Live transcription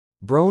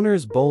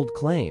Broner's bold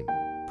claim,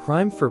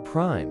 "Prime for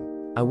prime,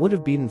 I would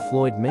have beaten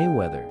Floyd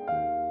Mayweather."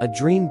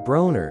 Adrien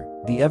Broner,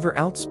 the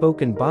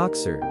ever-outspoken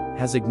boxer,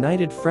 has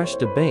ignited fresh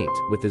debate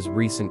with his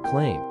recent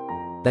claim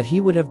that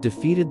he would have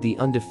defeated the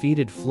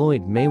undefeated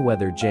Floyd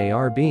Mayweather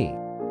Jr.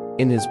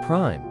 In his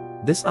prime.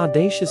 This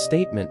audacious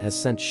statement has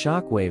sent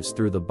shockwaves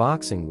through the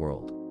boxing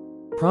world,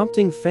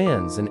 prompting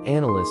fans and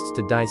analysts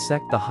to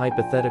dissect the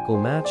hypothetical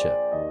matchup.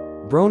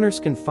 Broner's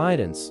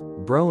confidence.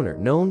 Broner,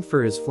 known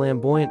for his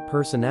flamboyant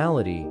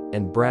personality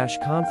and brash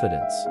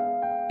confidence,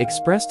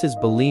 expressed his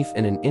belief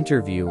in an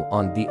interview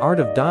on The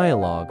Art of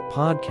Dialogue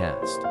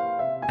podcast.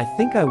 "I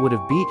think I would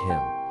have beat him,"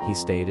 he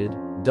stated,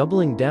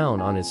 doubling down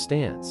on his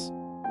stance.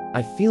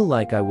 "I feel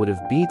like I would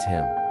have beat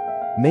him."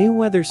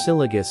 Mayweather's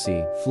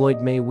legacy. Floyd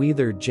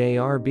Mayweather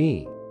Jr.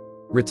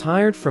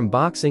 retired from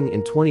boxing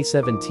in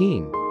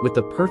 2017 with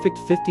a perfect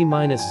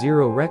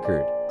 50-0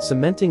 record,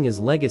 cementing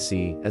his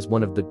legacy as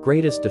one of the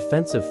greatest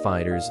defensive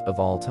fighters of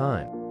all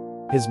time.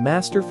 His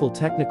masterful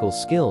technical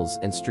skills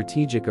and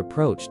strategic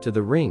approach to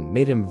the ring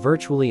made him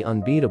virtually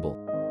unbeatable.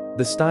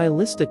 The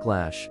stylistic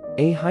clash.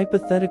 A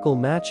hypothetical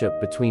matchup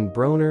between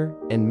Broner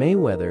and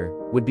Mayweather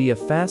would be a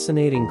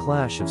fascinating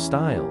clash of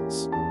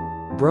styles.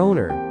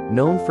 Broner,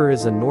 known for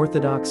his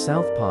unorthodox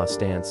southpaw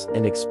stance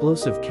and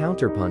explosive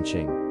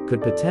counterpunching,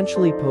 could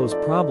potentially pose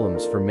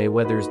problems for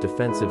Mayweather's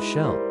defensive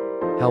shell.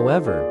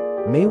 However,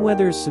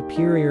 Mayweather's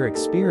superior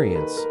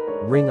experience,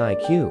 ring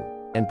IQ,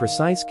 and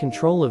precise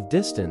control of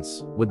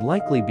distance would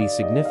likely be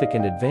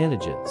significant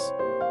advantages.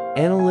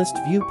 Analyst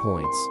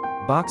viewpoints.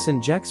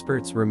 Boxing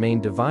experts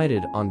remain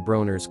divided on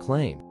Broner's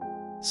claim.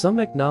 Some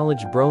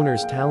acknowledge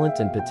Broner's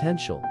talent and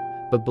potential,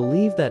 but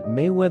believe that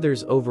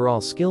Mayweather's overall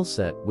skill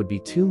set would be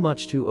too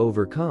much to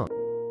overcome.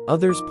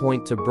 Others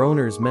point to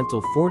Broner's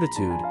mental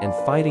fortitude and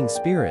fighting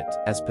spirit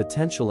as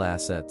potential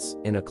assets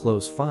in a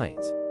close fight.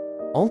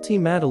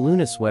 Ultimate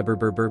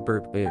Weber.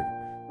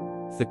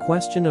 The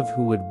question of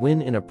who would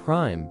win in a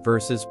prime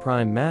versus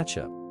prime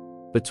matchup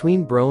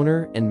between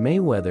Broner and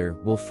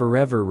Mayweather will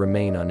forever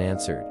remain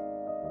unanswered.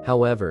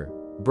 However,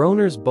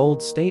 Broner's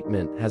bold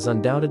statement has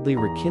undoubtedly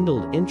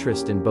rekindled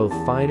interest in both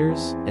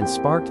fighters and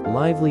sparked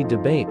lively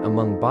debate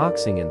among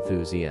boxing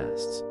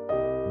enthusiasts.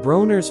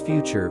 Broner's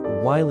future.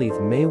 While the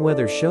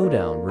Mayweather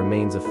showdown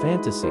remains a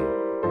fantasy,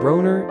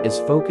 Broner is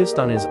focused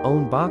on his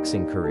own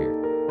boxing career.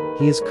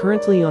 He is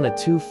currently on a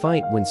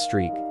 2-fight win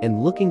streak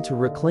and looking to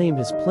reclaim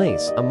his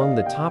place among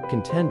the top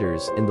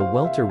contenders in the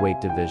welterweight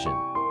division.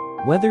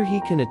 Whether he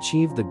can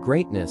achieve the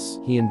greatness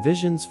he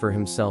envisions for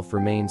himself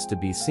remains to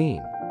be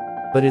seen,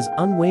 but his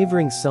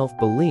unwavering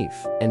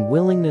self-belief and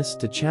willingness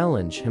to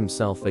challenge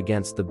himself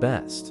against the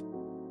best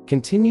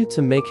continue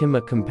to make him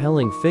a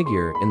compelling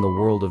figure in the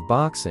world of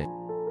boxing.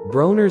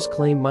 Broner's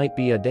claim might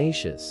be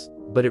audacious,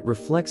 but it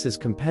reflects his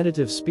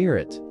competitive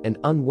spirit and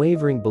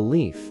unwavering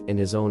belief in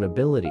his own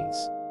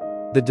abilities.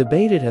 The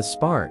debate it has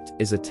sparked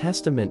is a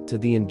testament to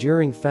the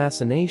enduring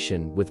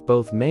fascination with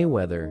both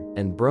Mayweather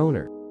and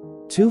Broner,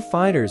 two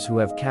fighters who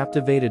have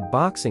captivated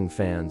boxing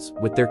fans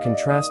with their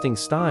contrasting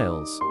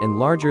styles and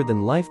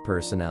larger-than-life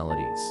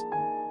personalities.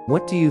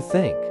 What do you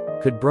think?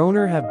 Could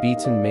Broner have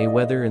beaten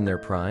Mayweather in their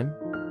prime?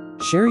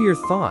 Share your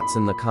thoughts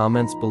in the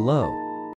comments below.